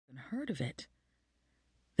heard of it.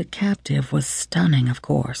 The captive was stunning, of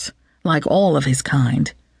course, like all of his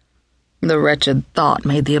kind. The wretched thought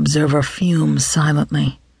made the observer fume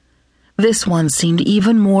silently. This one seemed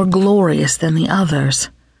even more glorious than the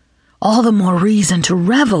others. All the more reason to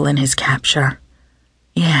revel in his capture.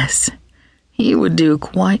 Yes, he would do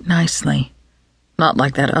quite nicely. Not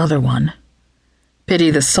like that other one. Pity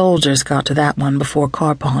the soldiers got to that one before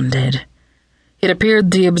Carpon did. It appeared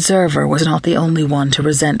the observer was not the only one to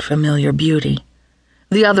resent familiar beauty.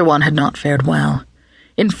 The other one had not fared well.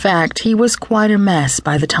 In fact, he was quite a mess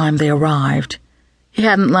by the time they arrived. He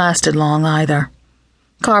hadn't lasted long either.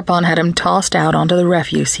 Carpon had him tossed out onto the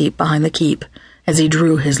refuse heap behind the keep as he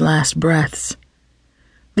drew his last breaths.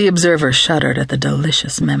 The observer shuddered at the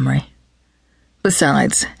delicious memory.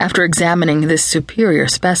 Besides, after examining this superior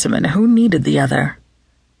specimen, who needed the other?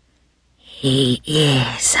 He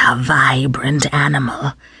is a vibrant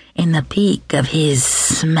animal in the peak of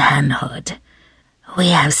his manhood. We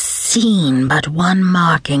have seen but one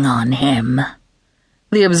marking on him,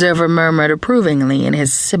 the observer murmured approvingly in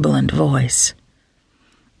his sibilant voice.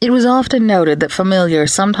 It was often noted that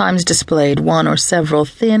familiars sometimes displayed one or several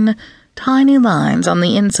thin, tiny lines on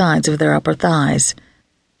the insides of their upper thighs.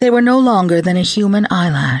 They were no longer than a human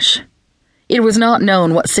eyelash. It was not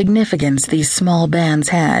known what significance these small bands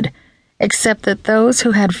had, except that those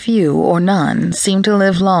who had few or none seemed to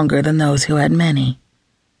live longer than those who had many.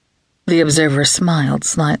 The observer smiled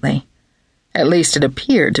slightly. At least it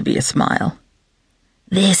appeared to be a smile.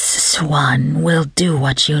 This one will do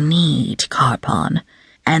what you need, Carpon,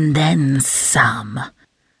 and then some.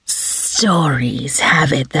 Stories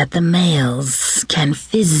have it that the males can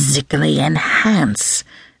physically enhance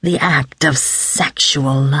the act of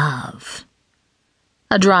sexual love.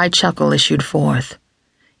 A dry chuckle issued forth.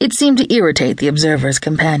 It seemed to irritate the observer's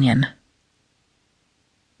companion.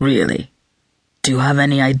 Really? Do you have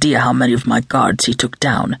any idea how many of my guards he took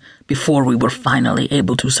down before we were finally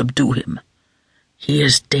able to subdue him? He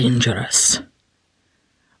is dangerous.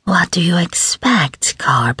 What do you expect,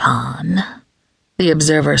 Carpon? The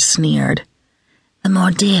observer sneered. The more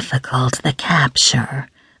difficult the capture,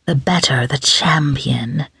 the better the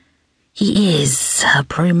champion. He is a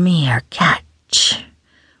premier catch,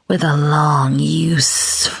 with a long,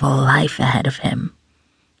 useful life ahead of him.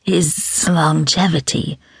 His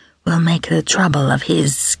longevity will make the trouble of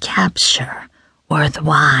his capture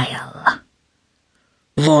worthwhile.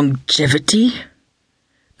 Longevity?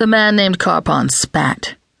 The man named Carpon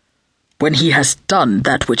spat. When he has done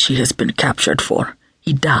that which he has been captured for,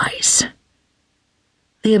 he dies.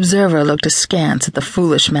 The observer looked askance at the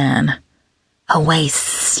foolish man. A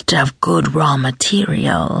waste of good raw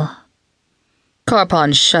material.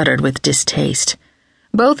 Carpon shuddered with distaste,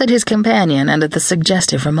 both at his companion and at the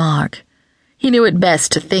suggestive remark. He knew it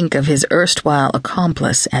best to think of his erstwhile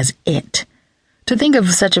accomplice as it. To think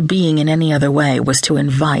of such a being in any other way was to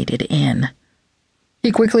invite it in.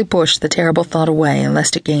 He quickly pushed the terrible thought away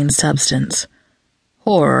lest it gain substance.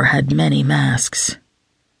 Horror had many masks.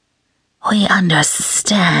 We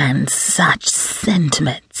understand such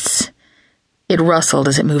sentiments. It rustled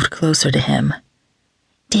as it moved closer to him.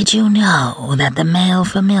 Did you know that the male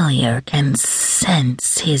familiar can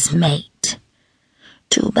sense his mate?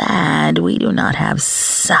 Too bad we do not have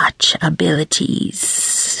such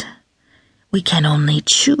abilities. We can only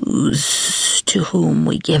choose to whom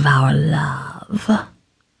we give our love.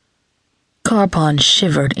 Carpon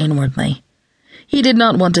shivered inwardly. He did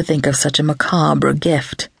not want to think of such a macabre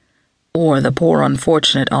gift, or the poor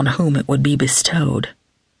unfortunate on whom it would be bestowed.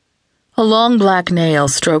 A long black nail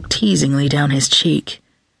stroked teasingly down his cheek.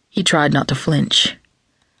 He tried not to flinch.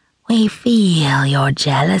 We feel your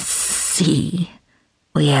jealousy.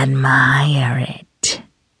 We admire it.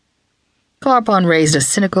 Carpon raised a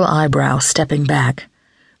cynical eyebrow, stepping back.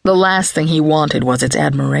 The last thing he wanted was its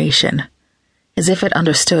admiration. As if it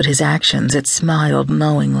understood his actions, it smiled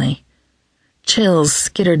knowingly. Chills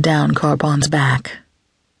skittered down Carpon's back.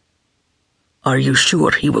 Are you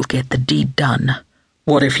sure he will get the deed done?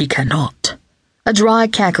 What if he cannot? A dry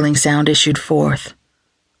cackling sound issued forth.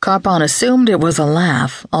 Carpon assumed it was a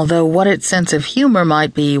laugh, although what its sense of humor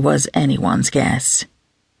might be was anyone's guess.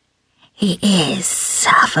 He is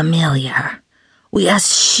a familiar. We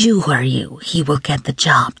assure you he will get the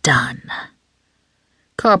job done.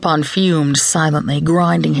 Carpon fumed silently,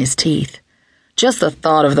 grinding his teeth. Just the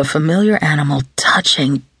thought of the familiar animal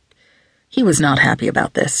touching... He was not happy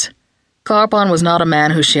about this. Carpon was not a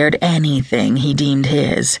man who shared anything he deemed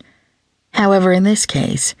his. However, in this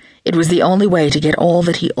case, it was the only way to get all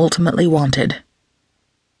that he ultimately wanted.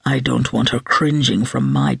 I don't want her cringing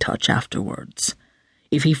from my touch afterwards.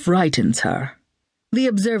 If he frightens her... The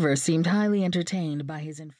observer seemed highly entertained by his